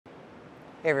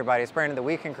Hey everybody, it's Brandon, the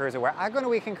Weekend Cruiser, where I go on a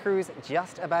weekend cruise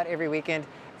just about every weekend,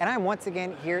 and I'm once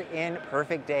again here in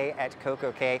Perfect Day at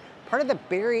CocoCay, part of the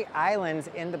Berry Islands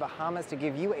in the Bahamas, to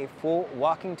give you a full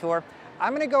walking tour.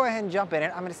 I'm gonna go ahead and jump in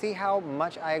it. I'm gonna see how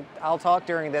much I'll talk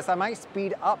during this. I might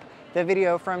speed up the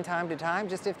video from time to time,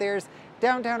 just if there's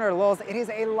downtime or lulls. It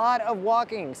is a lot of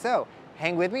walking, so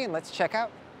hang with me and let's check out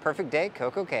Perfect Day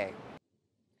CocoCay.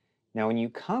 Now, when you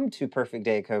come to Perfect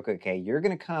Day CocoCay, you're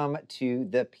gonna come to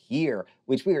the Pier,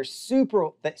 which we are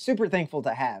super thankful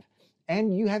to have.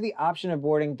 And you have the option of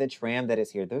boarding the tram that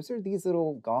is here. Those are these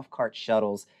little golf cart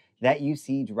shuttles that you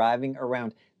see driving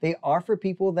around. They are for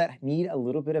people that need a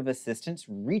little bit of assistance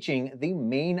reaching the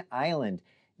main island.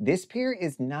 This pier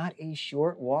is not a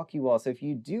short walk, you all. So if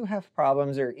you do have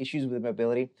problems or issues with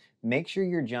mobility, make sure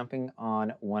you're jumping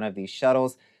on one of these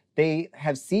shuttles. They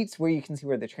have seats where you can see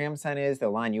where the tram sign is. They'll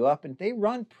line you up and they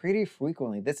run pretty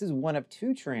frequently. This is one of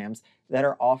 2 trams that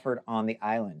are offered on the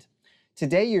island.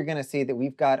 Today, you're gonna see that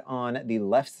we've got on the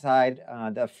left side,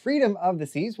 the Freedom of the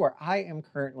Seas, where I am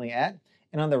currently at.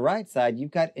 And on the right side,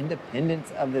 you've got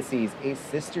Independence of the Seas, a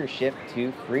sister ship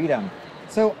to Freedom.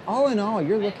 So all in all,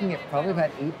 you're looking at probably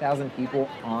about 8,000 people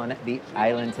on the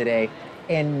island today.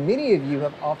 And many of you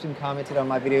have often commented on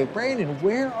my video, Brandon,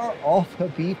 where are all the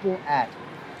people at?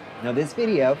 Now this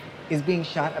video is being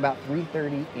shot about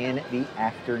 3:30 in the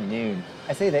afternoon.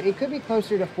 I say that it could be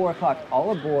closer to 4 o'clock. All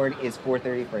aboard is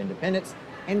 4:30 for Independence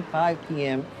and 5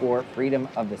 p.m. for Freedom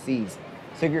of the Seas.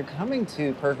 So if you're coming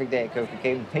to Perfect Day at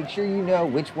CocoCay, make sure you know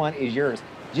which one is yours.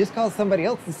 Just because somebody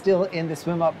else is still in the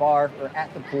swim up bar or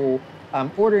at the pool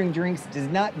ordering drinks does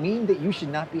not mean that you should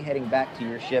not be heading back to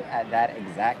your ship at that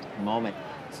exact moment.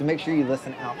 So make sure you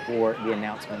listen out for the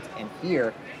announcements and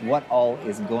hear what all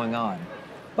is going on.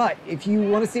 But if you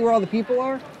want to see where all the people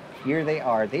are, here they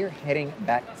are. They are heading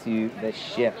back to the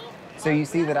ship. So you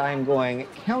see that I am going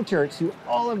counter to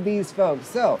all of these folks.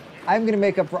 So I'm going to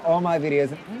make up for all my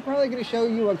videos, and I'm probably going to show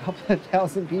you a couple of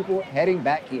thousand people heading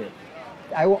back here.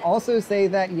 I will also say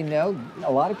that, you know,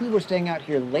 a lot of people are staying out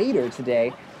here later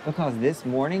today because this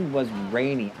morning was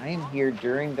rainy. I am here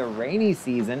during the rainy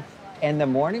season, and the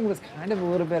morning was kind of a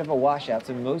little bit of a washout,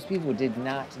 so most people did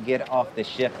not get off the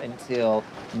ship until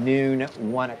noon,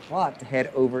 1 o'clock to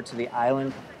head over to the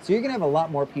island. So you're gonna have a lot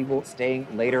more people staying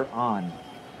later on.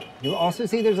 You'll also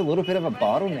see there's a little bit of a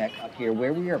bottleneck up here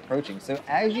where we are approaching. So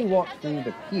as you walk through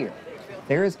the pier,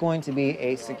 there is going to be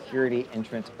a security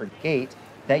entrance or gate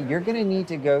that you're gonna need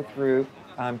to go through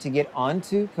to get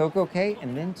onto CocoCay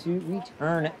and then to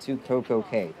return to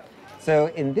CocoCay.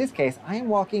 So in this case, I am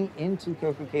walking into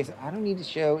CocoCay, so I don't need to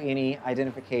show any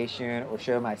identification or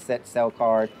show my set sail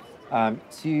card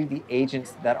to the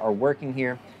agents that are working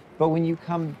here. But when you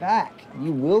come back,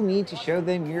 you will need to show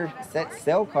them your set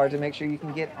sail card to make sure you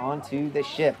can get onto the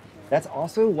ship. That's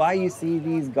also why you see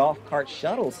these golf cart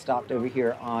shuttles stopped over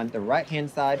here on the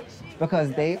right-hand side,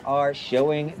 because they are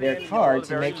showing their card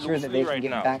to make sure that they can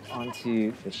get back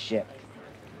onto the ship.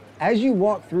 As you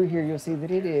walk through here, you'll see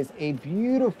that it is a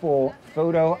beautiful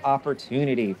photo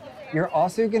opportunity. You're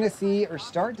also going to see or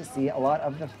start to see a lot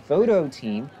of the photo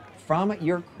team from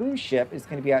your cruise ship is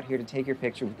going to be out here to take your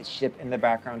picture with the ship in the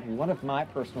background. One of my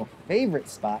personal favorite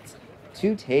spots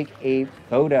to take a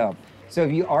photo. So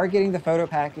if you are getting the photo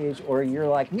package, or you're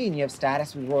like me and you have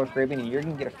status with Royal Caribbean and you're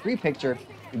going to get a free picture,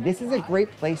 this is a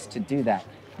great place to do that.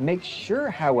 Make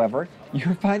sure, however,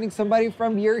 you're finding somebody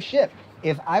from your ship.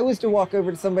 If I was to walk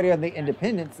over to somebody on the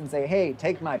Independence and say, hey,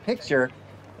 take my picture,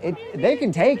 they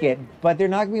can take it, but they're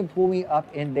not going to pull me up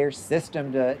in their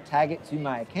system to tag it to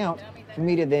my account for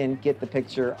me to then get the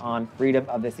picture on Freedom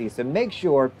of the Seas. So make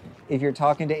sure, if you're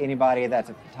talking to anybody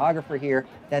that's a photographer here,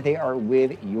 that they are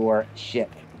with your ship.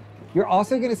 You're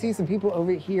also going to see some people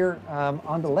over here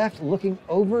on the left looking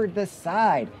over the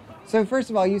side. So first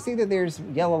of all, you see that there's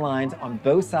yellow lines on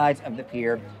both sides of the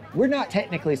pier. We're not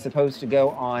technically supposed to go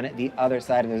on the other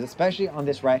side of those, especially on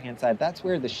this right-hand side. That's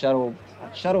where the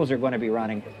shuttles are going to be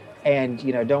running. And,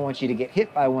 you know, don't want you to get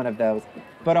hit by one of those.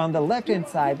 But on the left-hand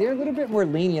side, they're a little bit more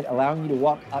lenient, allowing you to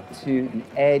walk up to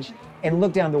the edge and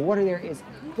look down. The water there is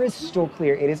crystal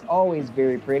clear. It is always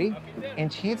very pretty.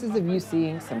 And chances of you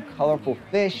seeing some colorful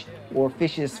fish or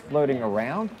fishes floating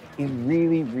around is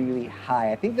really, really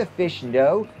high. I think the fish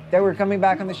know that we're coming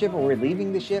back on the ship or we're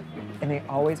leaving the ship, and they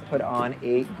always put on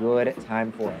a good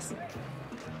time for us.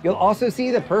 You'll also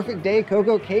see the Perfect Day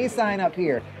CocoCay sign up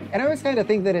here. And I always kind of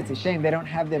think that it's a shame they don't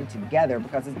have them together,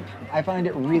 because I find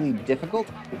it really difficult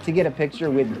to get a picture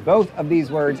with both of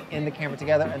these words in the camera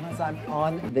together unless I'm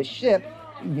on the ship,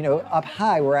 you know, up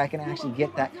high where I can actually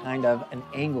get that kind of an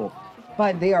angle.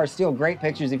 But they are still great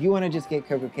pictures. If you want to just get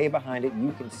CocoCay behind it,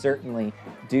 you can certainly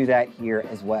do that here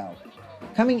as well.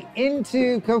 Coming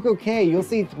into CocoCay, you'll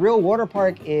see Thrill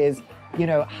Waterpark is, you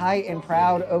know, high and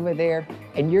proud over there,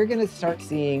 and you're gonna start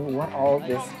seeing what all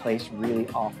this place really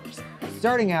offers.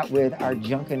 Starting out with our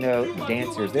Junkanoo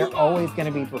dancers. They're always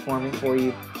gonna be performing for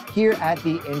you here at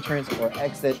the entrance or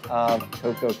exit of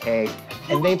CocoCay,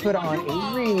 and they put on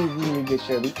a really, really good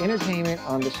show. The entertainment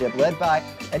on the ship, led by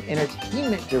an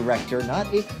entertainment director,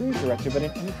 not a cruise director, but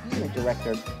an entertainment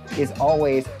director, is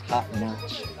always top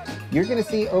notch. You're gonna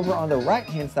see over on the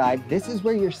right-hand side, this is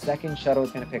where your second shuttle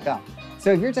is gonna pick up.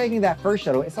 So if you're taking that first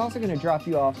shuttle, it's also gonna drop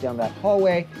you off down that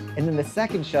hallway, and then the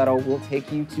second shuttle will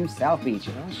take you to South Beach,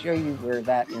 and I'll show you where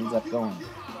that ends up going.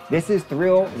 This is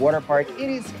Thrill Waterpark. It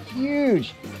is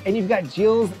huge, and you've got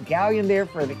Jill's Galleon there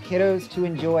for the kiddos to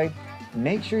enjoy.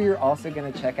 Make sure you're also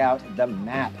gonna check out the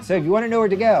map. So if you wanna know where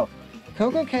to go,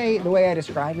 CocoCay, the way I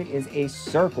describe it, is a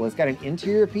circle. It's got an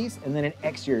interior piece and then an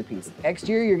exterior piece.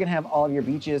 Exterior, you're gonna have all of your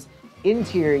beaches.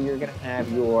 Interior, you're gonna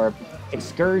have your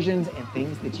excursions and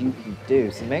things that you can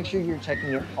do. So make sure you're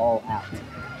checking it all out.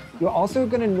 You're also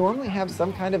gonna normally have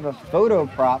some kind of a photo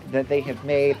prop that they have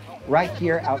made right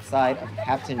here outside of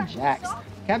Captain Jack's.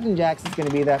 Captain Jack's is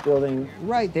gonna be that building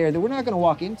right there that we're not gonna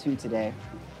walk into today,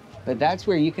 but that's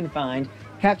where you can find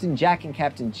Captain Jack and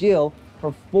Captain Jill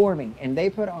performing, and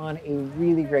they put on a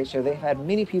really great show. They've had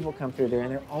many people come through there, and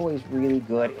they're always really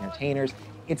good entertainers.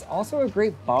 It's also a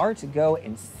great bar to go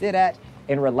and sit at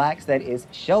and relax that is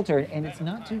sheltered, and it's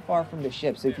not too far from the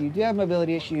ship. So if you do have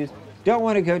mobility issues, don't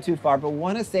want to go too far, but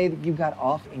want to say that you got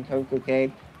off in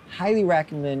CocoCay, highly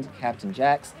recommend Captain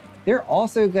Jack's. They're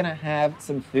also going to have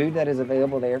some food that is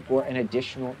available there for an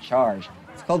additional charge.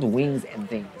 It's called Wings and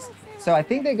Things. So I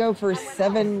think they go for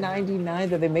 $7.99,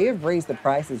 though they may have raised the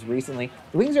prices recently.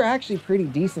 The wings are actually pretty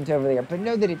decent over there, but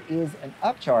know that it is an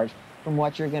upcharge from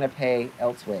what you're gonna pay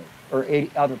elsewhere or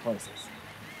other places.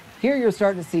 Here you're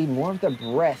starting to see more of the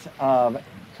breadth of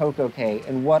CocoCay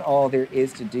and what all there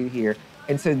is to do here.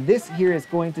 And so this here is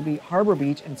going to be Harbor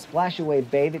Beach and Splashaway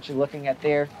Bay that you're looking at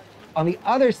there. On the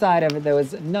other side of it, though,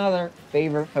 is another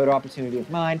favorite photo opportunity of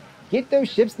mine. Get those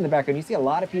ships in the background. You see a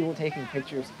lot of people taking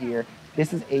pictures here.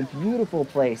 This is a beautiful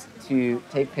place to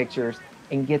take pictures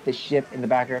and get the ship in the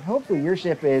background. Hopefully your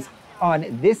ship is on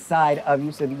this side of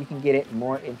you so that you can get it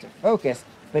more into focus,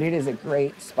 but it is a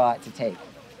great spot to take.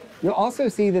 You'll also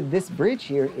see that this bridge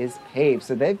here is paved.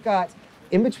 So they've got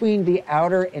in between the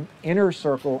outer and inner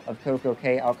circle of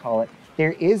CocoCay, I'll call it,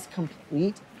 there is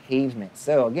complete pavement.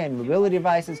 So again, mobility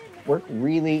devices work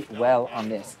really well on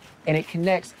this. And it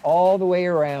connects all the way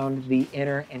around the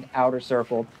inner and outer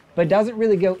circle, but doesn't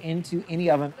really go into any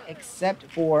of them except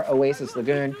for Oasis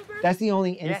Lagoon. That's the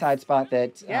only inside spot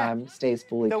that stays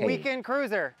fully paved. The weekend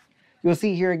cruiser. You'll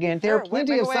see here again, there are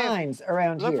plenty of signs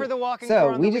around here. Look for the walking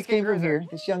tour on we the just came weekend from cruiser. here.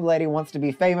 This young lady wants to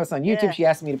be famous on YouTube. Yeah. She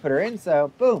asked me to put her in,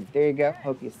 so boom, there you go.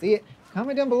 Hope you see it.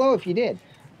 Comment down below if you did.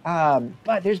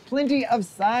 But there's plenty of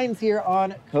signs here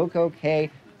on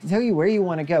CocoCay to tell you where you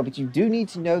want to go, but you do need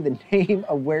to know the name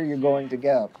of where you're going to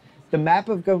go. The map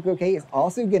of CocoCay is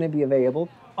also going to be available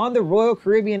on the Royal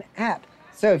Caribbean app.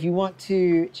 So if you want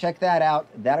to check that out,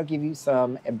 that'll give you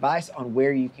some advice on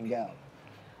where you can go.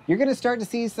 You're going to start to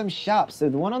see some shops. So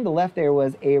the one on the left there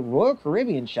was a Royal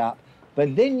Caribbean shop,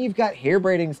 but then you've got hair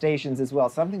braiding stations as well,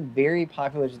 something very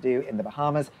popular to do in the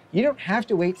Bahamas. You don't have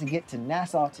to wait to get to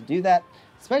Nassau to do that,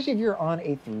 especially if you're on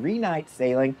a 3-night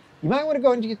sailing. You might want to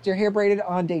go and get your hair braided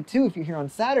on day 2 if you're here on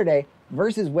Saturday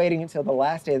versus waiting until the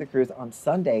last day of the cruise on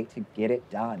Sunday to get it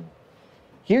done.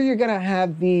 Here you're going to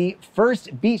have the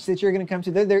first beach that you're going to come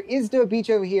to. There is no beach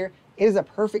over here. It is a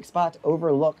perfect spot to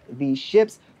overlook the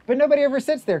ships, but nobody ever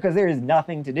sits there because there is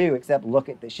nothing to do except look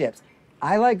at the ships.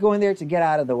 I like going there to get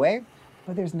out of the way,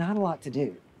 but there's not a lot to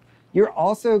do. You're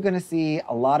also going to see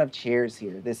a lot of chairs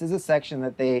here. This is a section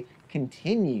that they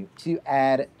continue to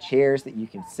add chairs that you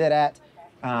can sit at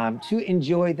to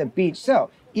enjoy the beach.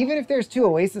 So even if there's 2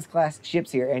 Oasis class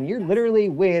ships here and you're literally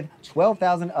with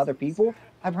 12,000 other people,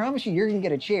 I promise you're going to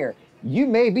get a chair. You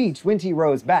may be 20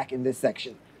 rows back in this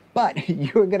section, but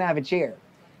you're going to have a chair.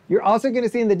 You're also going to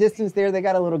see in the distance there, they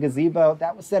got a little gazebo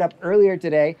that was set up earlier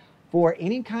today for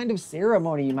any kind of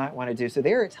ceremony you might want to do. So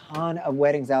there are a ton of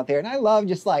weddings out there, and I love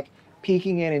just like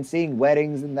peeking in and seeing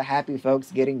weddings and the happy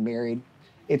folks getting married.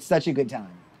 It's such a good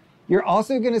time. You're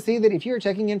also going to see that if you're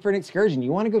checking in for an excursion,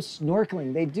 you want to go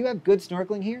snorkeling. They do have good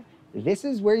snorkeling here. This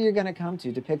is where you're going to come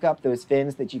to pick up those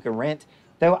fins that you can rent.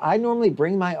 Though I normally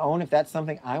bring my own if that's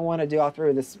something I want to do. I'll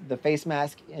throw the face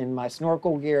mask in my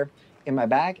snorkel gear in my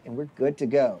bag and we're good to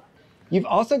go. You've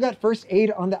also got first aid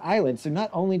on the island. So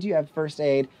not only do you have first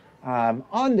aid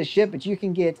on the ship, but you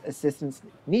can get assistance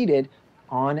needed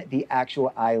on the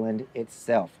actual island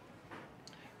itself.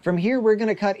 From here, we're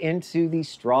gonna cut into the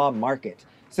straw market.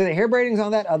 So the hair braiding's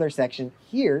on that other section.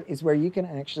 Here is where you can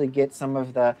actually get some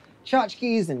of the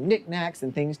tchotchkes and knickknacks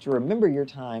and things to remember your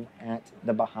time at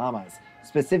the Bahamas,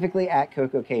 specifically at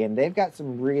CocoCay. And they've got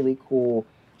some really cool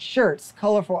shirts,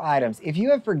 colorful items. If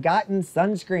you have forgotten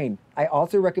sunscreen, I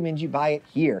also recommend you buy it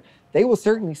here. They will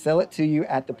certainly sell it to you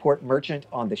at the port merchant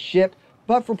on the ship,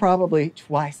 but for probably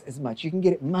twice as much. You can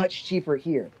get it much cheaper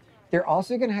here. They're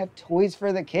also gonna have toys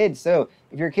for the kids. So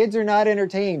if your kids are not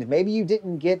entertained, maybe you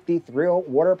didn't get the Thrill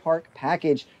Waterpark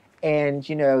package and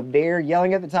they're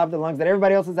yelling at the top of their lungs that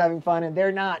everybody else is having fun and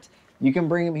they're not. You can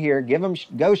bring them here,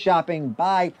 go shopping,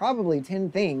 buy probably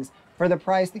 10 things for the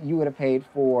price that you would have paid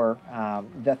for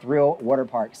the Thrill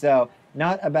Waterpark. So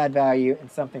not a bad value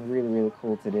and something really, really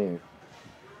cool to do.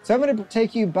 So I'm gonna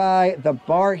take you by the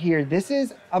bar here. This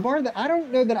is a bar that I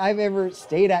don't know that I've ever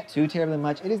stayed at too terribly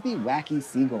much. It is the Wacky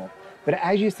Seagull. But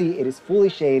as you see, it is fully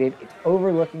shaded. It's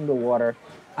overlooking the water.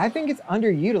 I think it's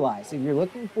underutilized. If you're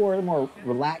looking for a more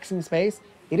relaxing space,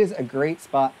 it is a great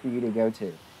spot for you to go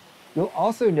to. You'll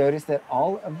also notice that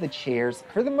all of the chairs,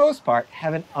 for the most part,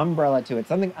 have an umbrella to it,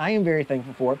 something I am very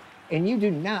thankful for. And you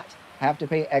do not have to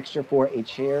pay extra for a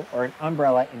chair or an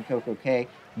umbrella in CocoCay.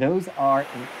 Those are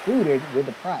included with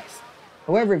the price.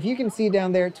 However, if you can see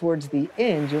down there towards the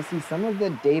end, you'll see some of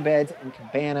the day beds and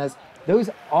cabanas.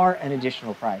 Those are an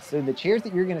additional price. So the chairs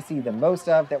that you're gonna see the most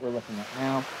of that we're looking at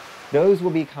now, those will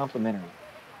be complimentary.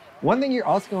 One thing you're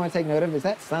also going to take note of is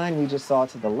that sign we just saw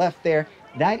to the left there.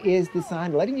 That is the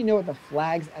sign letting you know what the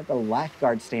flags at the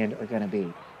lifeguard stand are gonna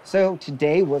be. So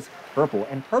today was purple,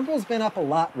 and purple's been up a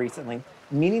lot recently,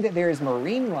 meaning that there is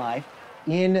marine life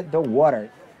in the water.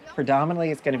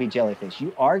 Predominantly, it's gonna be jellyfish.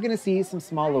 You are gonna see some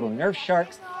small little nerf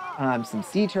sharks, some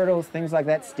sea turtles, things like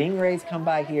that. Stingrays come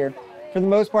by here. For the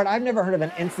most part, I've never heard of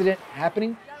an incident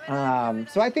happening.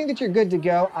 So I think that you're good to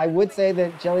go. I would say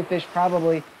that jellyfish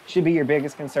probably should be your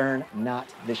biggest concern, not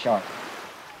the shark.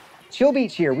 Chill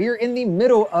Beach here. We are in the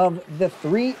middle of the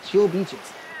 3 chill beaches.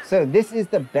 So this is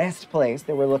the best place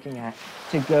that we're looking at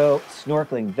to go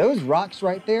snorkeling. Those rocks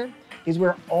right there is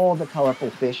where all the colorful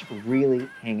fish really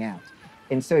hang out.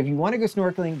 And so if you want to go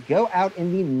snorkeling, go out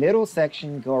in the middle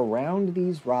section, go around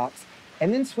these rocks,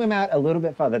 and then swim out a little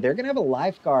bit further. They're gonna have a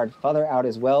lifeguard further out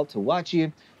as well to watch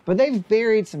you, but they've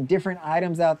buried some different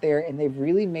items out there and they've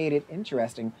really made it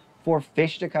interesting for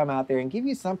fish to come out there and give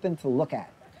you something to look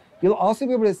at. You'll also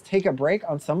be able to take a break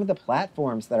on some of the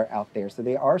platforms that are out there. So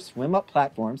they are swim up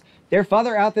platforms. They're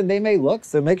farther out than they may look,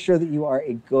 so make sure that you are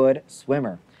a good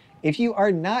swimmer. If you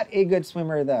are not a good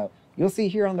swimmer though, you'll see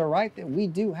here on the right that we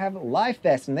do have life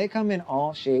vests and they come in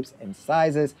all shapes and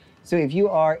sizes. So if you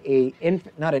are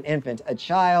not an infant, a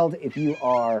child, if you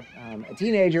are a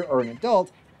teenager or an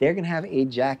adult, they're gonna have a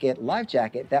jacket, life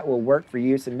jacket that will work for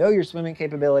you. So know your swimming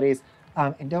capabilities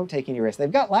and don't take any risks.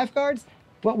 They've got lifeguards,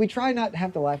 but we try not to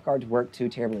have the lifeguards work too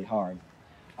terribly hard.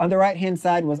 On the right-hand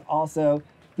side was also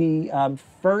the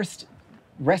first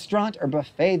restaurant or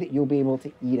buffet that you'll be able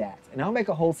to eat at. And I'll make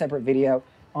a whole separate video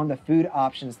on the food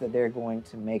options that they're going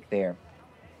to make there.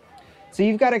 So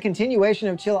you've got a continuation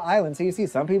of Chill Island. So you see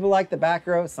some people like the back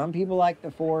row, some people like the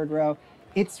forward row.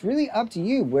 It's really up to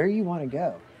you where you want to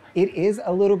go. It is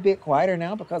a little bit quieter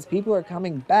now because people are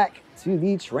coming back to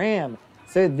the tram.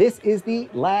 So this is the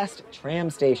last tram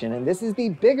station and this is the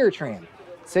bigger tram.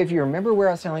 So if you remember where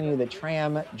I was telling you the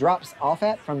tram drops off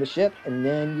at from the ship and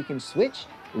then you can switch,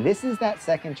 this is that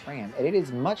second tram and it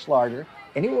is much larger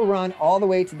and it will run all the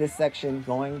way to this section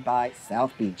going by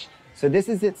South Beach. So this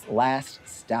is its last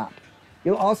stop.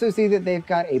 You'll also see that they've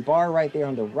got a bar right there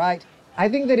on the right. I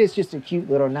think that it's just a cute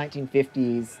little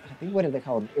 1950s, I think, what are they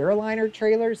called? Airliner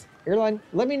trailers?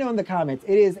 Let me know in the comments.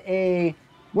 It is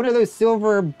one of those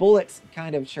silver bullets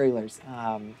kind of trailers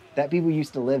that people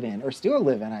used to live in, or still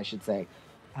live in, I should say.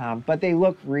 But they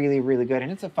look really, really good,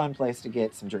 and it's a fun place to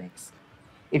get some drinks.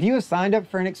 If you have signed up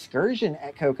for an excursion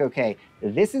at CocoCay,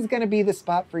 this is gonna be the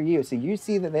spot for you. So you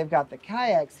see that they've got the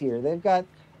kayaks here, they've got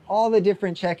all the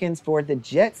different check-ins for the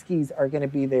jet skis are gonna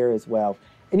be there as well.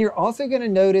 And you're also gonna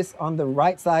notice on the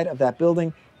right side of that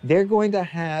building, they're going to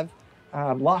have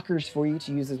lockers for you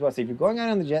to use as well. So if you're going out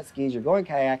on the jet skis, you're going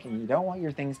kayaking, you don't want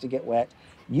your things to get wet,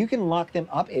 you can lock them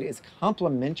up. It is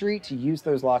complimentary to use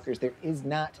those lockers. There is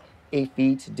not a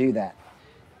fee to do that.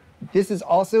 This is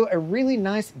also a really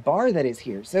nice bar that is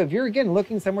here. So if you're, again,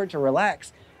 looking somewhere to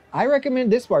relax, I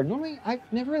recommend this bar. Normally, I've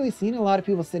never really seen a lot of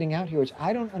people sitting out here, which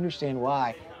I don't understand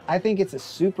why. I think it's a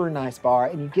super nice bar,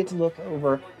 and you get to look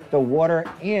over the water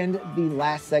and the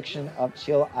last section of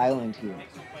Chill Island here.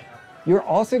 You're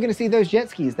also going to see those jet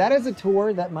skis. That is a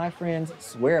tour that my friends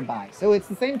swear by. So it's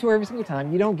the same tour every single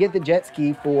time. You don't get the jet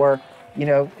ski for you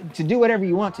know, to do whatever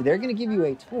you want to. They're going to give you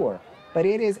a tour, but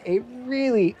it is a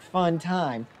really fun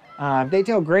time. They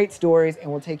tell great stories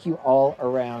and will take you all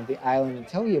around the island and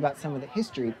tell you about some of the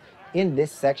history in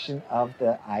this section of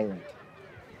the island.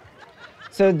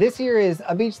 So this here is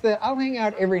a beach that I'll hang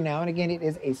out every now and again. It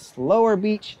is a slower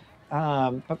beach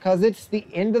because it's the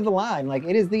end of the line. Like,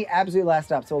 it is the absolute last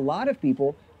stop. So a lot of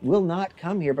people will not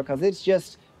come here because it's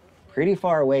just pretty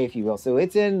far away, if you will. So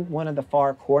it's in one of the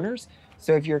far corners.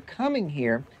 So if you're coming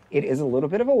here, it is a little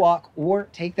bit of a walk, or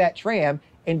take that tram,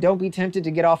 and don't be tempted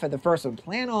to get off at the first one.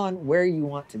 Plan on where you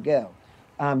want to go.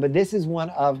 But this is one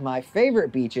of my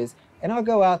favorite beaches, and I'll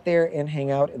go out there and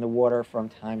hang out in the water from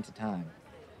time to time.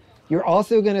 You're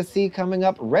also going to see coming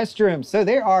up restrooms. So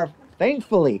there are,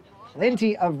 thankfully,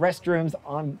 plenty of restrooms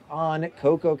on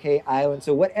CocoCay Island.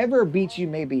 So whatever beach you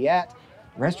may be at,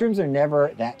 restrooms are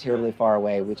never that terribly far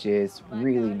away, which is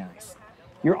really nice.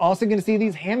 You're also going to see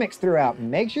these hammocks throughout.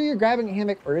 Make sure you're grabbing a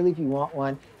hammock early if you want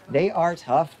one. They are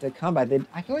tough to come by.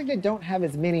 I feel like they don't have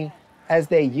as many as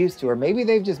they used to, or maybe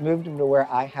they've just moved them to where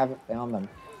I haven't found them.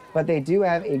 But they do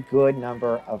have a good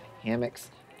number of hammocks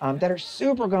that are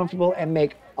super comfortable and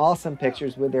make awesome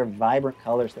pictures with their vibrant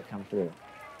colors that come through.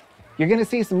 You're going to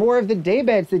see some more of the day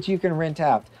beds that you can rent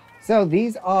out. So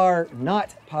these are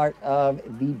not part of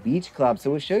the beach club.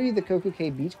 So we'll show you the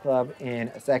CocoCay Beach Club in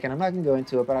a second. I'm not going to go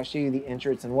into it, but I'll show you the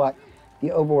entrance and what the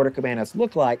overwater cabanas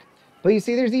look like. But you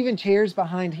see there's even chairs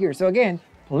behind here. So again,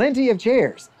 plenty of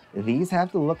chairs. These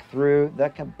have to look through the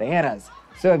cabanas.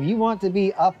 So if you want to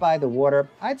be up by the water,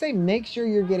 I'd say make sure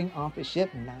you're getting off the ship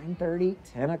 9:30,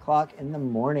 10 o'clock in the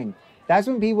morning. That's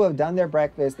when people have done their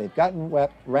breakfast, they've gotten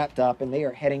wrapped up, and they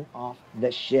are heading off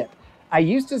the ship. I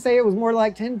used to say it was more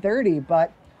like 10:30,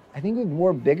 but I think with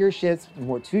more bigger ships,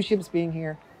 more two ships being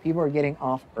here, people are getting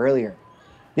off earlier.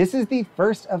 This is the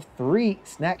first of 3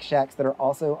 snack shacks that are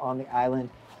also on the island.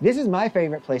 This is my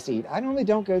favorite place to eat. I normally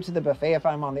don't go to the buffet if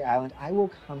I'm on the island. I will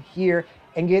come here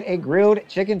and get a grilled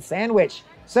chicken sandwich.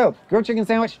 So, grilled chicken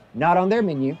sandwich, not on their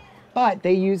menu, but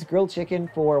they use grilled chicken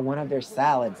for one of their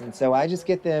salads. And so I just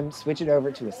get them, switch it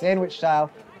over to a sandwich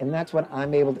style, and that's what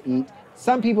I'm able to eat.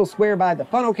 Some people swear by the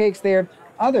funnel cakes there.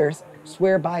 Others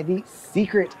swear by the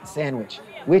secret sandwich,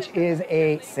 which is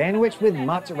a sandwich with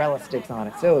mozzarella sticks on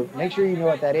it. So make sure you know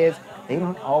what that is. They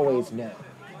don't always know.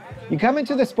 You come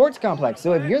into the sports complex.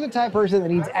 So if you're the type of person that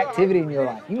needs activity in your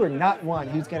life, you are not one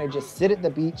who's going to just sit at the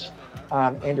beach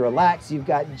and relax. You've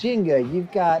got Jenga,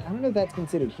 you've got, I don't know if that's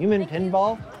considered human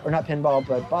pinball, or not pinball,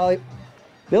 but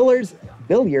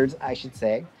billiards, I should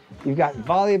say. You've got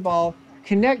volleyball,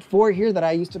 Connect 4 here that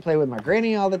I used to play with my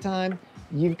granny all the time.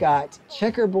 You've got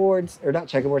checkerboards, or not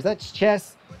checkerboards, that's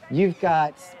chess. You've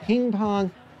got ping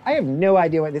pong. I have no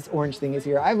idea what this orange thing is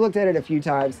here. I've looked at it a few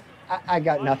times. I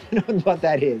got nothing on what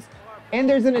that is. And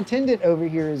there's an attendant over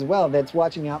here as well that's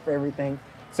watching out for everything.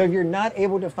 So if you're not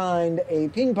able to find a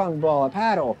ping pong ball, a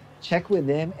paddle, check with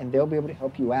them and they'll be able to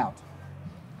help you out.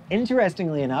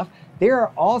 Interestingly enough, there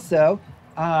are also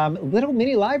little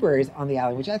mini libraries on the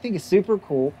island, which I think is super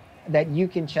cool, that you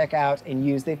can check out and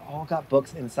use. They've all got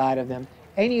books inside of them.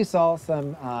 And you saw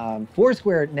some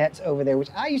Foursquare nets over there, which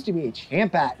I used to be a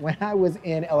champ at when I was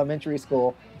in elementary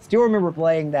school. Still remember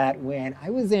playing that when I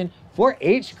was in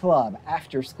 4-H club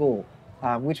after school,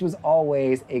 which was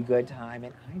always a good time.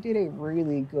 And I did a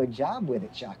really good job with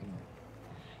it, shockingly.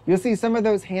 You'll see some of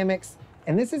those hammocks.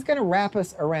 And this is going to wrap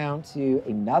us around to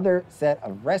another set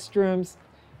of restrooms.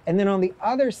 And then on the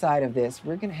other side of this,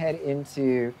 we're going to head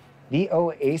into the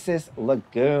Oasis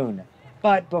Lagoon.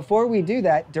 But before we do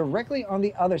that, directly on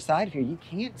the other side here, you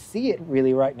can't see it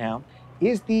really right now,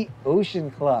 is the Ocean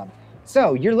Club.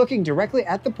 So you're looking directly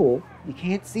at the pool, you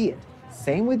can't see it.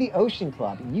 Same with the Ocean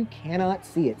Club, you cannot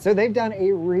see it. So they've done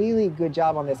a really good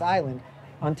job on this island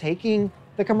on taking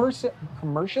the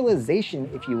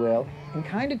commercialization, if you will, and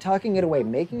kind of tucking it away,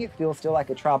 making it feel still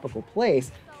like a tropical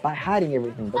place by hiding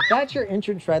everything. But that's your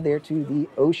entrance right there to the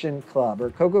Ocean Club, or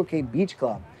CocoCay Beach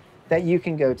Club, that you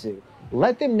can go to.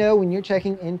 Let them know when you're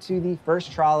checking into the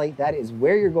first trolley, that is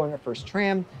where you're going, or first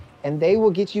tram, and they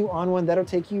will get you on one that'll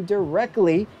take you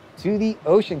directly to the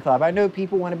Ocean Club. I know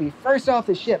people want to be first off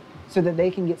the ship so that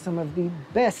they can get some of the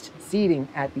best seating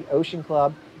at the Ocean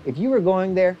Club. If you were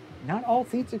going there, not all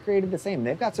seats are created the same.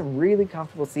 They've got some really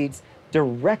comfortable seats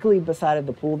directly beside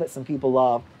the pool that some people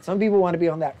love. Some people want to be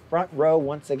on that front row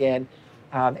once again.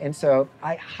 And so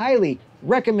I highly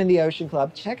recommend the Ocean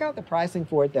Club. Check out the pricing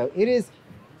for it though. It is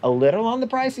a little on the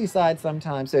pricey side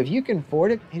sometimes. So if you can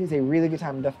afford it, it is a really good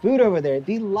time. The food over there,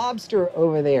 the lobster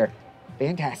over there,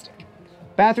 fantastic.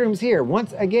 Bathrooms here,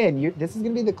 once again, this is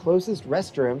gonna be the closest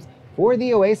restrooms for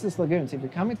the Oasis Lagoon. So if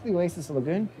you're coming to the Oasis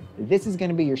Lagoon, this is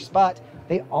gonna be your spot.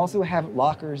 They also have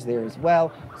lockers there as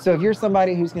well. So if you're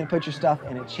somebody who's gonna put your stuff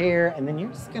in a chair and then you're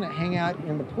just gonna hang out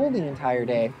in the pool the entire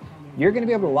day, you're gonna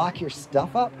be able to lock your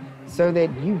stuff up so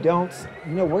that you don't,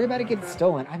 worry about it getting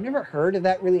stolen. I've never heard of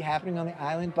that really happening on the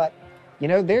island, but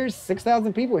there's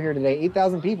 6,000 people here today,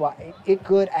 8,000 people. It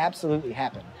could absolutely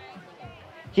happen.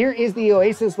 Here is the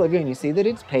Oasis Lagoon. You see that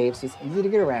it's paved, so it's easy to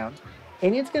get around.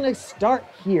 And it's gonna start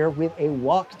here with a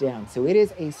walk down. So it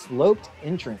is a sloped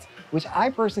entrance, which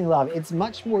I personally love. It's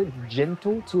much more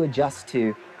gentle to adjust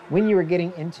to when you are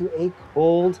getting into a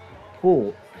cold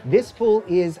pool. This pool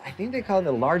is, I think they call it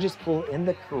the largest pool in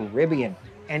the Caribbean,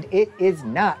 and it is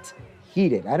not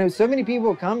heated. I know so many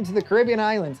people come to the Caribbean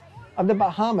islands of the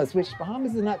Bahamas, which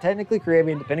Bahamas is not technically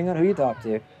Caribbean, depending on who you talk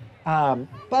to,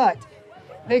 but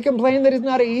they complain that it's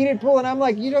not a heated pool, and I'm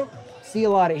like, you don't see a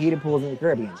lot of heated pools in the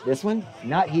Caribbean. This one,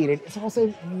 not heated. It's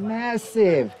also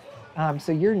massive,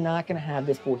 so you're not gonna have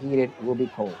this pool heated. It will be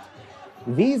cold.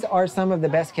 These are some of the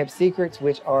best kept secrets,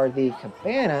 which are the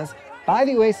cabanas by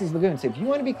the Oasis Lagoon. So if you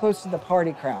want to be close to the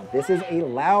party crowd, this is a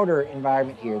louder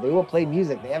environment here. They will play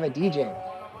music. They have a DJ.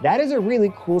 That is a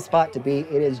really cool spot to be.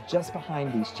 It is just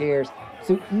behind these chairs.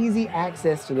 So easy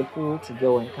access to the pool to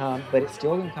go and come, but it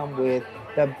still can come with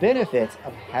the benefits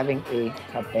of having a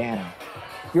cabana.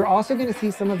 You're also going to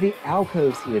see some of the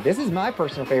alcoves here. This is my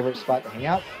personal favorite spot to hang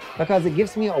out because it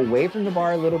gives me away from the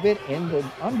bar a little bit, and the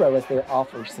umbrellas there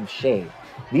offer some shade.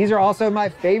 These are also my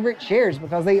favorite chairs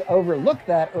because they overlook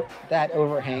that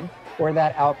overhang or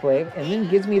that alcove, and then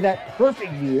gives me that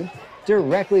perfect view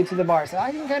directly to the bar. So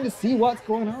I can kind of see what's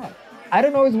going on. I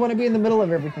don't always want to be in the middle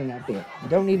of everything out there. You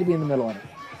don't need to be in the middle of it.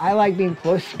 I like being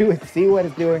close to it, see what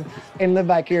it's doing, and live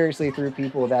vicariously through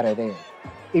people that are there.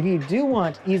 If you do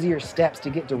want easier steps to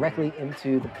get directly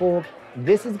into the pool,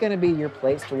 this is going to be your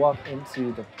place to walk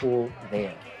into the pool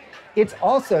there. It's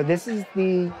also, this is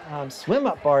the swim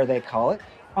up bar, they call it.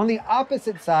 On the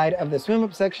opposite side of the swim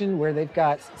up section where they've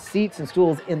got seats and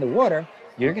stools in the water,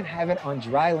 you're gonna have it on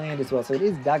dry land as well. So it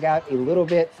is dug out a little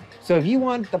bit. So if you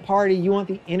want the party, you want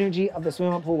the energy of the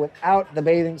swim up pool without the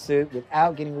bathing suit,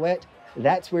 without getting wet,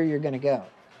 that's where you're gonna go.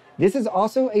 This is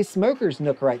also a smoker's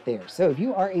nook right there. So if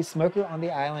you are a smoker on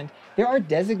the island, there are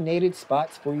designated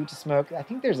spots for you to smoke. I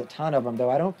think there's a ton of them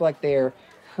though. I don't feel like they're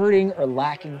hurting or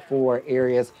lacking for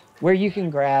areas where you can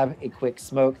grab a quick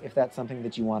smoke if that's something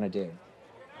that you wanna do.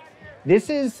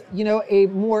 This is, a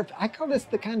more, I call this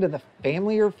the kind of the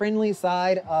family friendly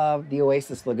side of the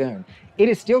Oasis Lagoon. It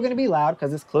is still gonna be loud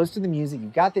because it's close to the music.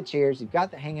 You've got the chairs, you've got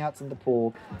the hangouts in the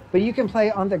pool, but you can play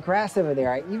on the grass over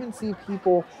there. I even see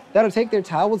people that'll take their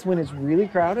towels when it's really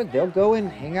crowded. They'll go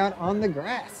and hang out on the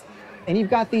grass. And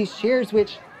you've got these chairs,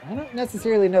 which I don't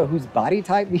necessarily know whose body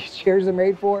type these chairs are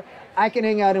made for. I can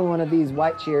hang out in one of these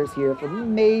white chairs here for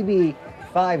maybe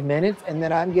 5 minutes, and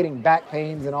then I'm getting back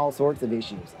pains and all sorts of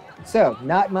issues. So,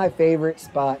 not my favorite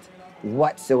spot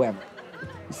whatsoever. You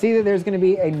see that there's going to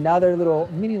be another little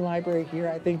mini library here.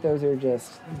 I think those are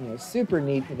just, super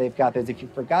neat that they've got those. If you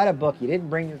forgot a book, you didn't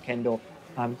bring your Kindle,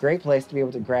 great place to be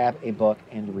able to grab a book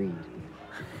and read.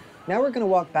 Now we're going to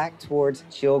walk back towards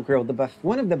Chill Grill,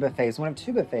 one of the buffets, one of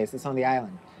two buffets that's on the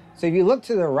island. So if you look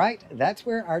to the right, that's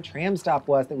where our tram stop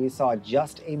was that we saw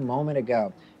just a moment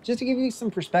ago. Just to give you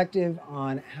some perspective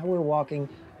on how we're walking,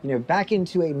 back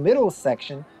into a middle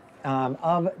section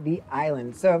of the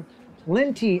island. So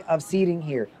plenty of seating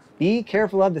here. Be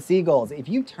careful of the seagulls. If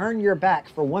you turn your back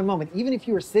for one moment, even if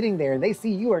you are sitting there and they see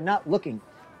you are not looking,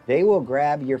 they will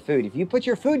grab your food. If you put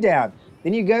your food down,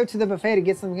 then you go to the buffet to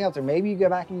get something else, or maybe you go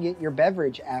back and get your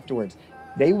beverage afterwards.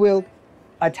 They will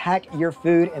attack your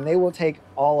food and they will take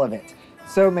all of it.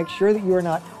 So make sure that you are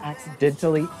not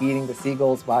accidentally eating the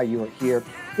seagulls while you are here.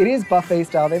 It is buffet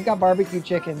style. They've got barbecue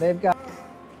chicken, they've got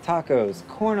tacos,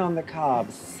 corn on the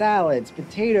cob, salads,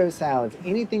 potato salads,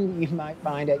 anything that you might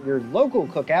find at your local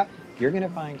cookout, you're gonna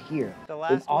find here.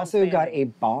 We've also got a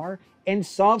bar and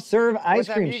soft serve ice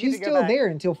cream. She's still there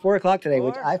until 4 o'clock today,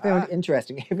 which I found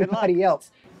interesting. Everybody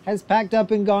else has packed up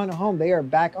and gone home. They are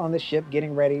back on the ship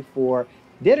getting ready for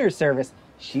dinner service.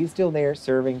 She's still there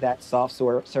serving that soft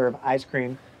serve ice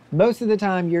cream. Most of the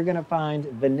time you're gonna find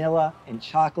vanilla and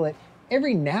chocolate.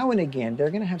 Every now and again, they're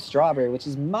gonna have strawberry, which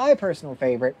is my personal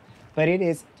favorite, but it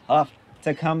is tough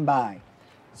to come by.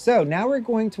 So now we're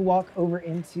going to walk over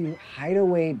into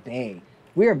Hideaway Bay.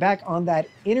 We are back on that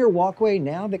inner walkway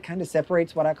now that kind of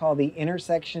separates what I call the inner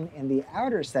section and the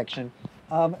outer section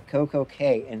of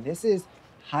CocoCay. And this is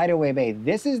Hideaway Bay.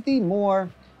 This is the more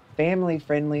family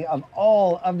friendly of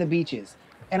all of the beaches.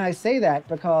 And I say that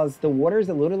because the water is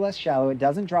a little less shallow. It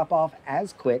doesn't drop off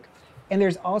as quick. And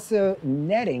there's also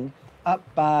netting up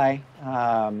by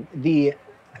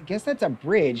I guess that's a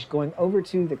bridge going over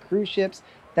to the cruise ships.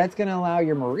 That's going to allow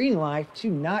your marine life to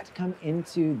not come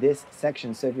into this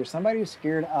section. So if you're somebody who's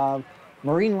scared of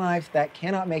marine life that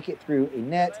cannot make it through a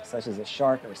net, such as a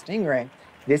shark or a stingray,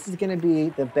 this is going to be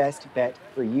the best bet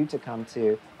for you to come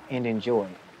to and enjoy.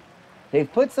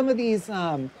 They've put some of these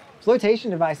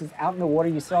flotation devices out in the water.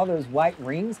 You saw those white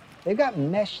rings. They've got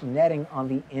mesh netting on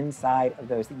the inside of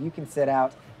those that you can sit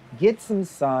out, get some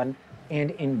sun,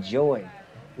 and enjoy.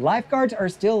 Lifeguards are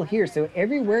still here, so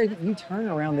everywhere that you turn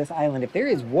around this island, if there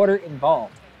is water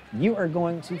involved, you are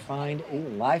going to find a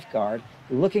lifeguard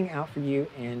looking out for you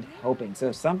and helping. So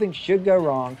if something should go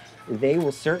wrong, they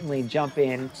will certainly jump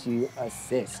in to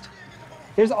assist.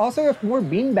 There's also more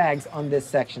beanbags on this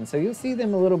section, so you'll see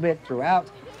them a little bit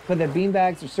throughout, but the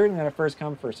beanbags are certainly on a first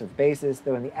come, first served basis,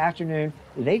 though in the afternoon,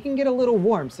 they can get a little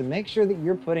warm, so make sure that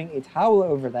you're putting a towel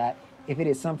over that if it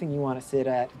is something you want to sit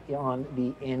at on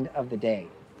the end of the day.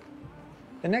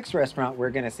 The next restaurant we're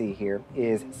going to see here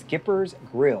is Skipper's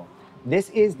Grill.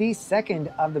 This is the second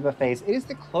of the buffets. It is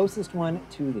the closest one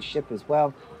to the ship as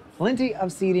well. Plenty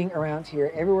of seating around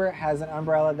here. Everywhere has an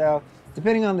umbrella though.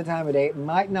 Depending on the time of day, it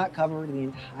might not cover the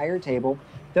entire table.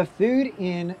 The food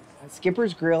in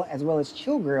Skipper's Grill as well as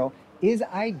Chill Grill is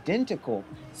identical.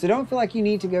 So don't feel like you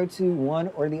need to go to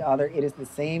one or the other. It is the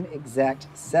same exact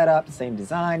setup, same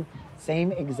design,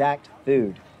 same exact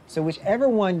food. So whichever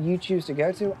one you choose to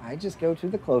go to, I just go to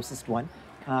the closest one.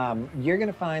 You're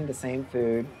gonna find the same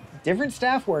food, different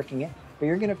staff working it, but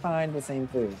you're gonna find the same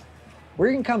food.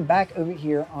 We're gonna come back over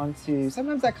here onto,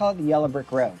 sometimes I call it the Yellow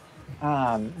Brick Road.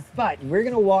 But we're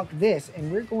gonna walk this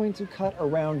and we're going to cut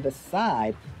around the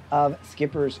side of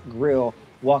Skipper's Grill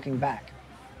walking back.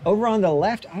 Over on the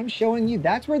left, I'm showing you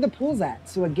that's where the pool's at.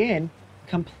 So again,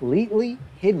 completely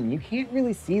hidden. You can't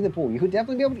really see the pool. You would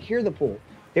definitely be able to hear the pool.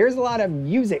 There's a lot of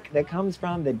music that comes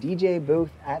from the DJ booth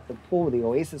at the pool, the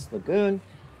Oasis Lagoon,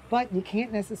 but you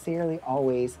can't necessarily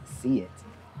always see it.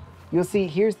 You'll see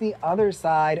here's the other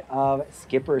side of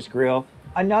Skipper's Grill,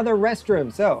 another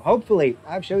restroom. So hopefully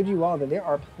I've showed you all that there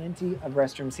are plenty of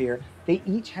restrooms here. They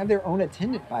each have their own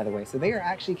attendant, by the way, so they are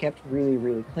actually kept really,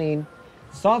 really clean.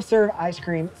 Soft serve ice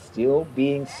cream still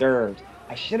being served.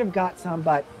 I should have got some,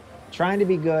 but trying to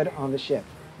be good on the ship.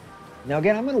 Now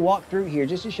again, I'm gonna walk through here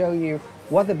just to show you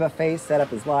what the buffet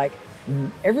setup is like.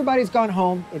 Everybody's gone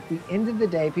home. At the end of the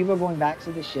day, people are going back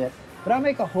to the ship, but I'll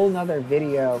make a whole nother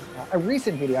video, a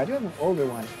recent video, I do have an older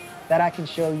one, that I can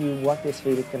show you what this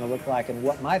food is gonna look like and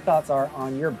what my thoughts are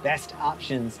on your best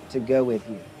options to go with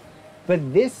here.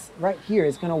 But this right here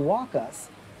is gonna walk us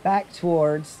back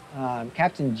towards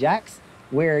Captain Jack's,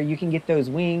 where you can get those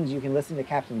wings, you can listen to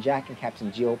Captain Jack and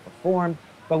Captain Jill perform,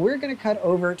 but we're gonna cut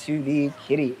over to the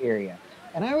kiddie area.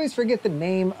 And I always forget the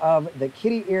name of the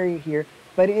kiddie area here,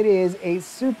 but it is a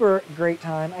super great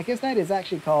time. I guess that is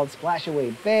actually called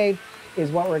Splashaway Bay,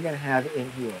 is what we're gonna have in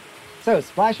here. So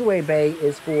Splashaway Bay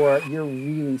is for your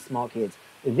really small kids.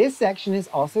 This section is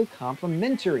also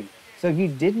complimentary. So if you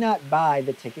did not buy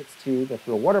the tickets to the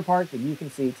Thrill Waterpark that you can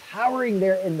see towering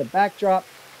there in the backdrop,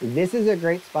 this is a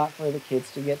great spot for the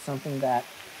kids to get something that,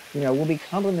 you know, will be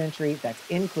complimentary, that's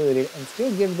included, and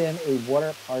still give them a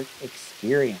water park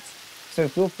experience. So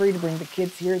feel free to bring the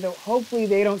kids here, though hopefully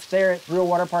they don't stare at Thrill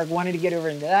Waterpark wanting to get over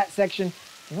into that section,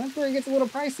 and that's where it gets a little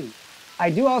pricey. I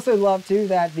do also love, too,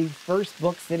 that the first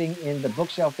book sitting in the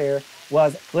bookshelf there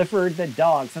was Clifford the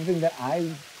Dog, something that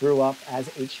I grew up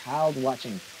as a child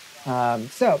watching.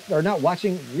 Or not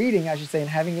watching, reading, I should say, and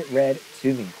having it read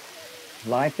to me.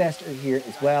 Live Fest are here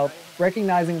as well,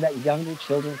 recognizing that younger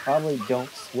children probably don't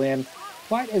swim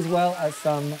quite as well as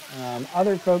some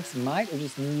other folks might, or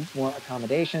just need more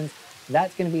accommodations.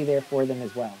 That's going to be there for them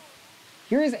as well.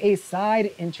 Here is a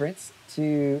side entrance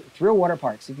to Thrill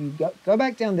Waterpark. So if you go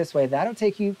back down this way, that'll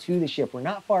take you to the ship. We're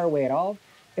not far away at all,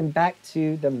 and back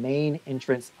to the main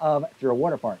entrance of Thrill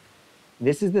Waterpark.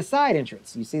 This is the side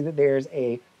entrance. You see that there's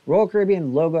a Royal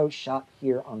Caribbean logo shop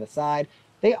here on the side.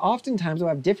 They oftentimes will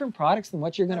have different products than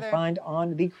what you're going to find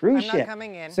on the cruise ship.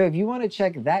 So if you want to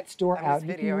check that store out,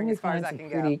 you can really find some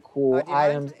pretty cool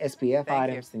items, SPF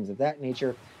items, things of that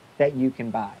nature that you can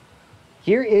buy.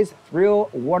 Here is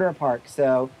Thrill Waterpark.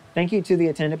 So thank you to the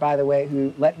attendant, by the way,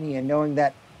 who let me in, knowing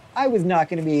that I was not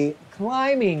going to be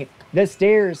climbing the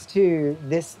stairs to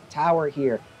this tower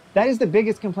here. That is the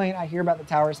biggest complaint I hear about the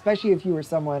tower, especially if you were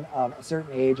someone of a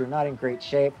certain age or not in great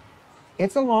shape.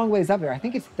 It's a long ways up there. I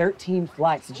think it's 13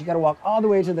 flights that you got to walk all the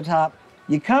way to the top.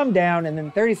 You come down, and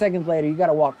then 30 seconds later, you got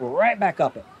to walk right back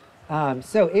up it.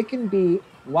 So it can be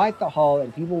quite the haul,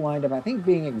 and people wind up, I think,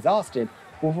 being exhausted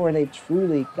before they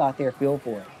truly got their feel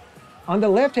for it. On the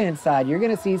left-hand side, you're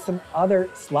gonna see some other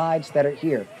slides that are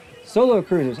here. Solo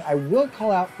cruisers, I will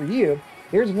call out for you,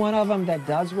 here's one of them that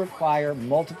does require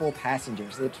multiple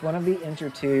passengers. It's one of the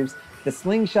intertubes. The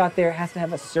slingshot there has to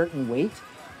have a certain weight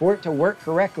for it to work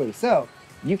correctly. So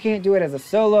you can't do it as a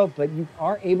solo, but you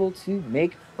are able to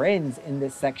make friends in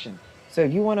this section. So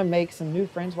if you want to make some new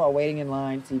friends while waiting in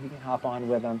line, see if you can hop on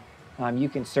with them, you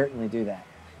can certainly do that.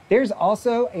 There's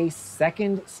also a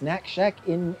second snack shack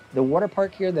in the water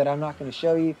park here that I'm not going to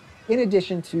show you, in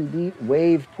addition to the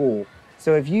wave pool.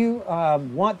 So if you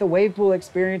want the wave pool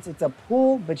experience, it's a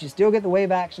pool, but you still get the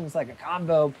wave action. It's like a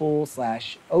combo pool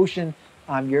slash ocean.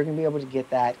 You're going to be able to get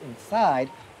that inside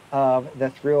of the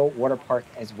Thrill Water Park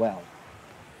as well.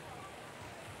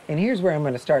 And here's where I'm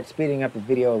going to start speeding up the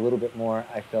video a little bit more,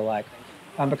 I feel like,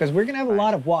 because we're going to have a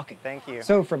lot of walking. Thank you.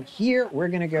 So from here, we're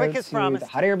going to go to the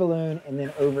hot air balloon and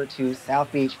then over to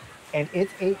South Beach, and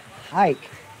it's a hike.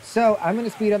 So I'm going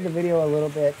to speed up the video a little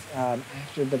bit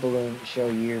after the balloon to show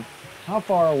you how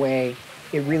far away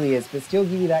it really is, but still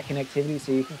give you that connectivity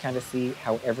so you can kind of see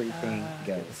how everything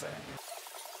goes.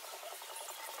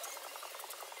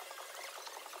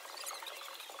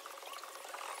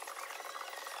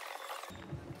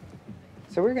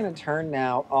 So we're going to turn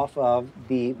now off of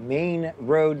the main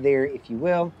road there, if you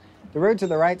will. The road to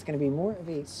the right is going to be more of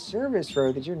a service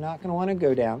road that you're not going to want to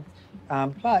go down,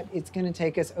 but it's going to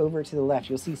take us over to the left.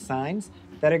 You'll see signs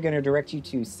that are going to direct you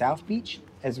to South Beach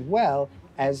as well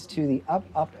as to the Up,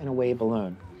 Up, and Away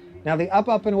balloon. Now the Up,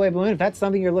 Up, and Away balloon, if that's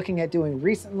something you're looking at doing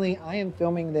recently, I am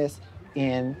filming this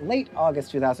in late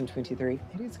August 2023.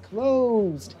 It is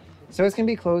closed. So it's going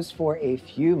to be closed for a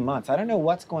few months. I don't know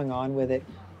what's going on with it.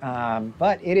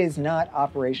 But it is not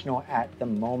operational at the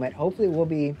moment. Hopefully it will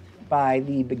be by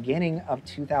the beginning of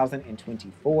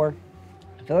 2024.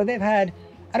 I feel like they've had,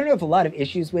 I don't know if a lot of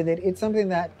issues with it. It's something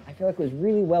that I feel like was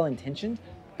really well intentioned,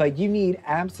 but you need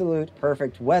absolute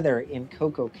perfect weather in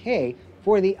CocoCay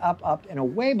for the Up, Up, and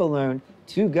Away balloon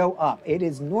to go up. It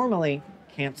is normally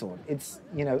canceled. It's,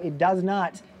 you know, it does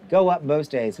not go up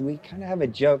most days. We kind of have a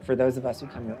joke for those of us who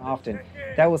come here often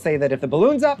that will say that if the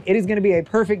balloon's up, it is going to be a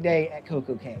perfect day at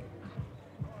CocoCay.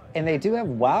 And they do have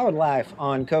wildlife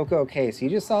on CocoCay. So you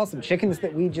just saw some chickens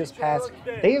that we just passed.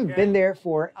 They have been there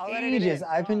for ages.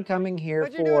 I've been coming here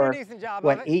for,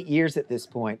 what, 8 years at this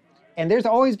point. And there's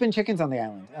always been chickens on the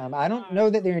island. I don't know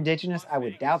that they're indigenous. I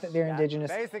would doubt that they're indigenous.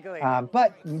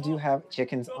 But you do have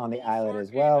chickens on the island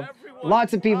as well.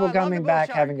 Lots of people coming back,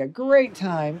 having a great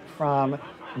time from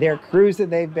their cruise that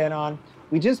they've been on.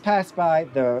 We just passed by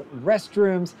the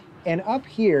restrooms, and up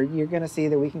here, you're gonna see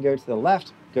that we can go to the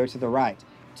left, go to the right.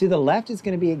 To the left is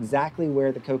gonna be exactly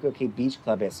where the CocoCay Beach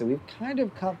Club is. So we've kind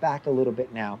of cut back a little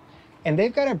bit now. And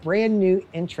they've got a brand new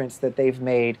entrance that they've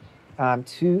made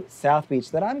to South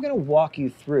Beach that I'm gonna walk you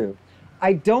through.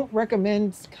 I don't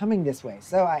recommend coming this way.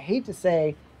 So I hate to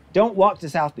say, don't walk to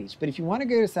South Beach, but if you wanna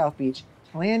go to South Beach,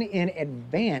 plan in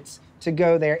advance to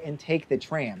go there and take the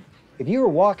tram. If you are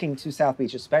walking to South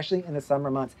Beach, especially in the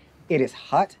summer months, it is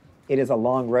hot, it is a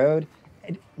long road.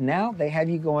 And now they have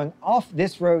you going off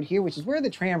this road here, which is where the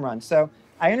tram runs. So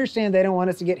I understand they don't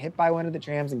want us to get hit by one of the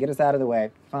trams and get us out of the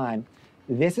way, fine.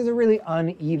 This is a really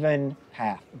uneven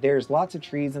path. There's lots of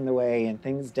trees in the way and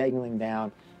things dangling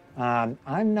down.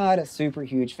 I'm not a super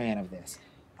huge fan of this.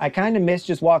 I kind of miss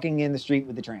just walking in the street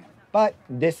with the tram, but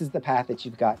this is the path that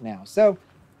you've got now. So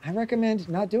I recommend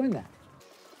not doing that.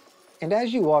 And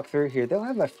as you walk through here, they'll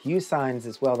have a few signs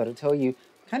as well that'll tell you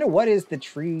kind of what is the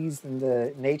trees and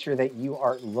the nature that you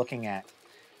are looking at.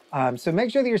 So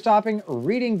make sure that you're stopping,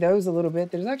 reading those a little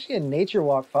bit. There's actually a nature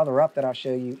walk farther up that I'll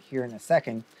show you here in a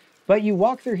second. But you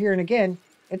walk through here, and again,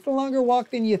 it's a longer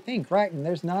walk than you think, right? And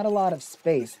there's not a lot of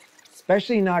space,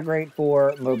 especially not great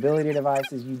for mobility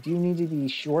devices. You do need to be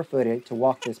sure-footed to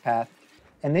walk this path.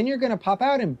 And then you're gonna pop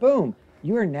out and boom,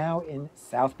 you are now in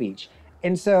South Beach.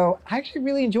 And so I actually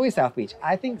really enjoy South Beach.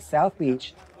 I think South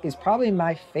Beach is probably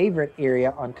my favorite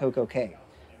area on CocoCay.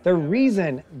 The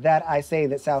reason that I say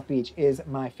that South Beach is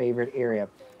my favorite area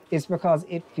is because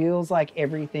it feels like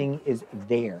everything is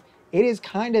there. It is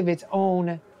kind of its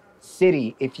own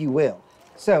city, if you will.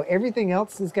 So everything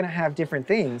else is gonna have different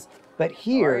things, but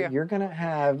here you're gonna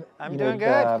have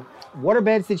the water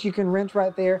beds that you can rent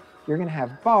right there. You're gonna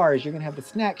have bars, you're gonna have the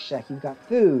snack shack, you've got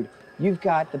food, you've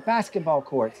got the basketball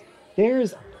courts.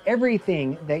 There's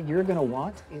everything that you're gonna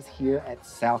want is here at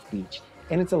South Beach.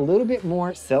 And it's a little bit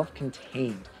more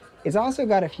self-contained. It's also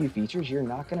got a few features you're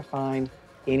not gonna find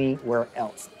anywhere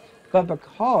else. But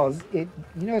because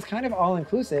it's kind of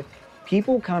all-inclusive,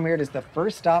 people come here as the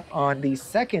first stop on the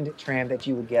second tram that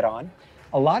you would get on.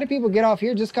 A lot of people get off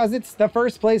here just because it's the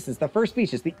first place, it's the first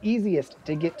beach, it's the easiest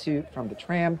to get to from the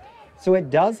tram. So it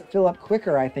does fill up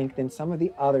quicker, I think, than some of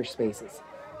the other spaces.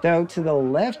 Though to the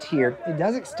left here, it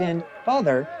does extend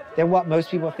further than what most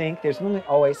people think. There's normally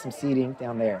always some seating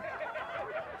down there.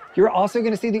 You're also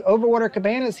going to see the overwater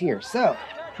cabanas here. So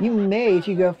you may, if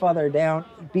you go farther down,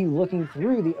 be looking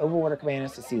through the overwater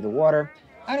cabanas to see the water.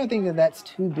 I don't think that that's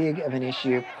too big of an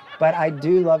issue, but I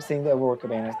do love seeing the overwater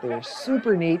cabanas. They're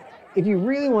super neat. If you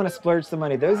really want to splurge some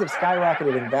money, those have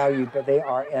skyrocketed in value, but they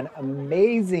are an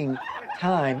amazing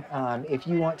time if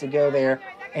you want to go there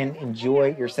and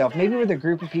enjoy yourself. Maybe with a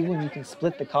group of people and you can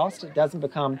split the cost. It doesn't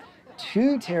become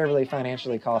too terribly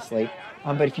financially costly.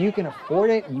 But if you can afford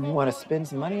it, you want to spend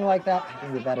some money like that, I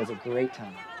think that that is a great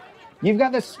time. You've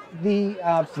got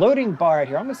the floating bar out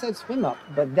here. I almost said swim up,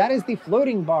 but that is the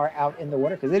floating bar out in the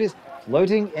water because it is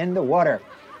floating in the water.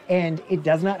 And it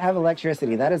does not have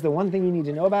electricity. That is the one thing you need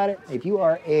to know about it. If you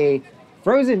are a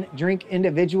frozen drink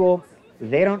individual,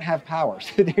 they don't have power.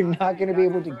 So they're not going to be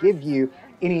able to give you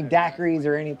any daiquiris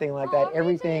or anything like that.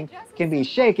 Everything can be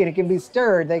shaken, it can be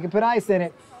stirred, they can put ice in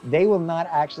it. They will not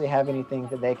actually have anything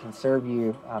that they can serve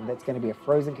you that's going to be a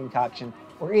frozen concoction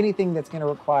or anything that's going to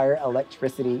require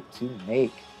electricity to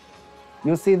make.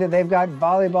 You'll see that they've got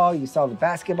volleyball. You saw the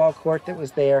basketball court that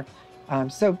was there.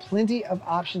 So plenty of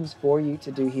options for you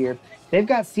to do here. They've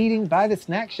got seating by the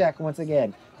snack shack once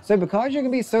again. So because you're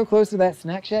going to be so close to that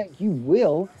snack shack, you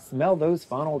will smell those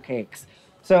funnel cakes.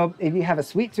 So if you have a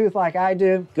sweet tooth like I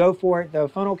do, go for it. Though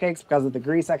funnel cakes, because of the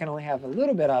grease, I can only have a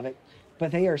little bit of it.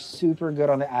 But they are super good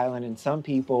on the island, and some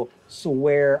people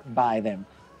swear by them.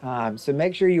 So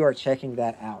make sure you are checking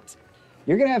that out.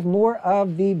 You're going to have more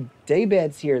of the day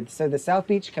beds here. So the South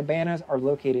Beach cabanas are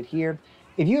located here.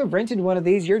 If you have rented one of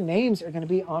these, your names are going to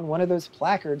be on one of those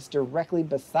placards directly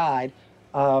beside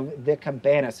the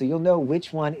cabana. So you'll know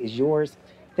which one is yours.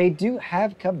 They do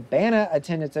have cabana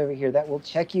attendants over here that will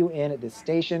check you in at the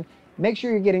station. Make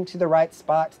sure you're getting to the right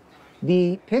spot.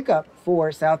 The pickup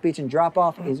for South Beach and drop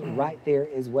off is right there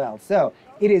as well. So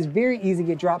it is very easy to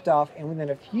get dropped off, and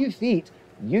within a few feet,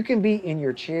 you can be in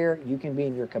your chair, you can be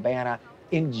in your cabana,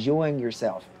 enjoying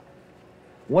yourself.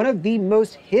 One of the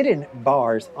most hidden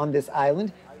bars on this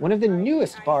island, one of the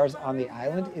newest bars on the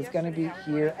island, is going to be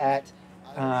here at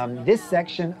this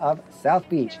section of South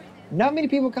Beach. Not many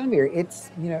people come here. It's,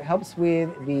 helps with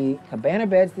the cabana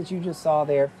beds that you just saw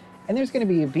there. And there's going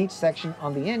to be a beach section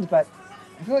on the end, but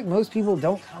I feel like most people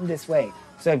don't come this way.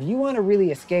 So if you want to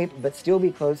really escape but still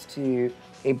be close to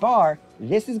a bar,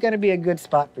 this is going to be a good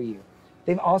spot for you.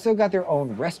 They've also got their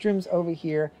own restrooms over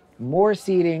here, more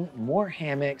seating, more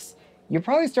hammocks. You're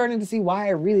probably starting to see why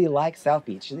I really like South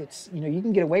Beach. It's, you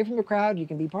can get away from the crowd, you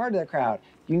can be part of the crowd.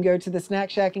 You can go to the snack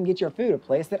shack and get your food, a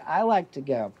place that I like to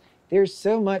go. There's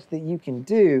so much that you can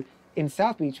do in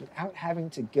South Beach without having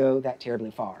to go that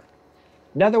terribly far.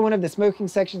 Another one of the smoking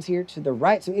sections here to the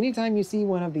right. So anytime you see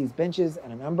one of these benches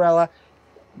and an umbrella,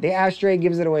 the ashtray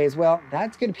gives it away as well.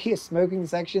 That's going to be a smoking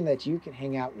section that you can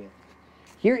hang out with.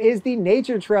 Here is the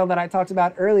nature trail that I talked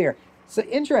about earlier. So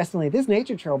interestingly, this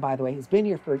nature trail, by the way, has been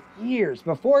here for years.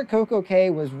 Before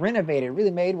CocoCay was renovated,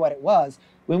 really made what it was,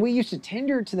 when we used to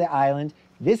tender to the island,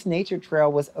 this nature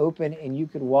trail was open and you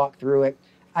could walk through it.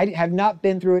 I have not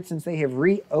been through it since they have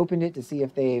reopened it to see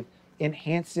if they've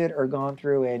enhanced it or gone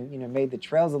through and made the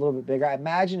trails a little bit bigger. I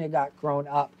imagine it got grown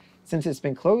up since it's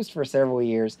been closed for several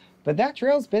years, but that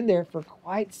trail's been there for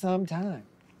quite some time.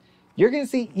 You're going to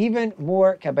see even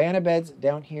more cabana beds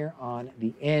down here on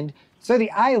the end. So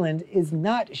the island is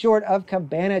not short of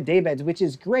cabana day beds, which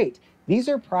is great. These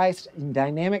are priced in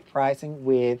dynamic pricing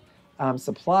with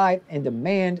supply and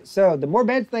demand. So the more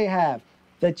beds they have,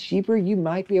 the cheaper you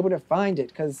might be able to find it,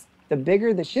 because the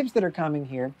bigger the ships that are coming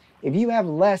here, if you have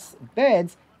less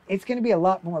beds, it's going to be a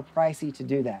lot more pricey to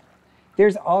do that.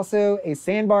 There's also a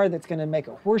sandbar that's going to make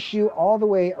a horseshoe all the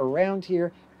way around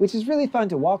here, which is really fun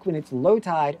to walk when it's low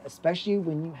tide, especially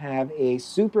when you have a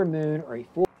super moon or a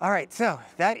full. All right, so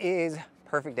that is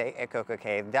Perfect Day at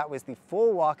CocoCay. That was the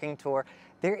full walking tour.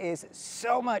 There is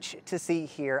so much to see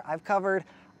here. I've covered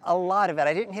a lot of it.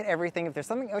 I didn't hit everything. If there's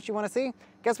something else you want to see,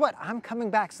 guess what? I'm coming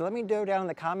back. So let me know down in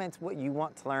the comments what you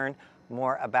want to learn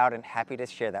more about, and happy to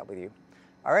share that with you.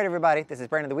 All right, everybody, this is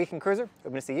Brandon, the Weekend Cruiser.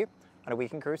 Hoping to see you on a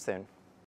Weekend Cruise soon.